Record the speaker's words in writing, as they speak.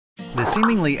The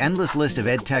seemingly endless list of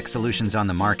EdTech solutions on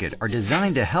the market are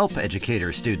designed to help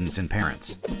educators, students, and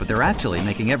parents, but they're actually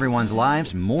making everyone's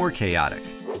lives more chaotic.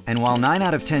 And while 9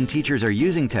 out of 10 teachers are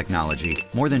using technology,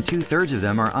 more than 2/3 of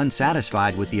them are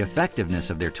unsatisfied with the effectiveness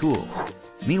of their tools.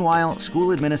 Meanwhile,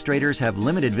 school administrators have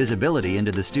limited visibility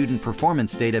into the student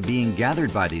performance data being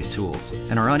gathered by these tools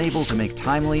and are unable to make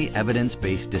timely,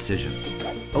 evidence-based decisions.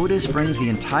 Otis brings the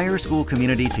entire school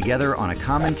community together on a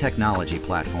common technology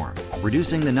platform,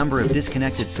 reducing the number of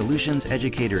disconnected solutions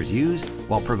educators use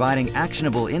while providing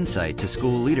actionable insight to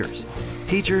school leaders.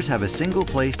 Teachers have a single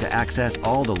place to access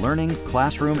all the learning,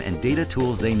 classroom, and data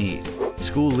tools they need.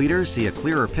 School leaders see a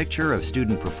clearer picture of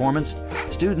student performance,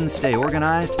 students stay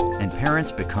organized, and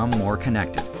parents become more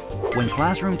connected. When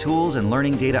classroom tools and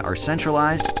learning data are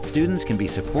centralized, students can be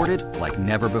supported like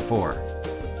never before.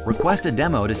 Request a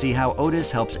demo to see how Otis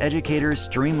helps educators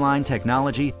streamline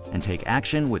technology and take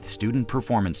action with student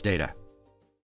performance data.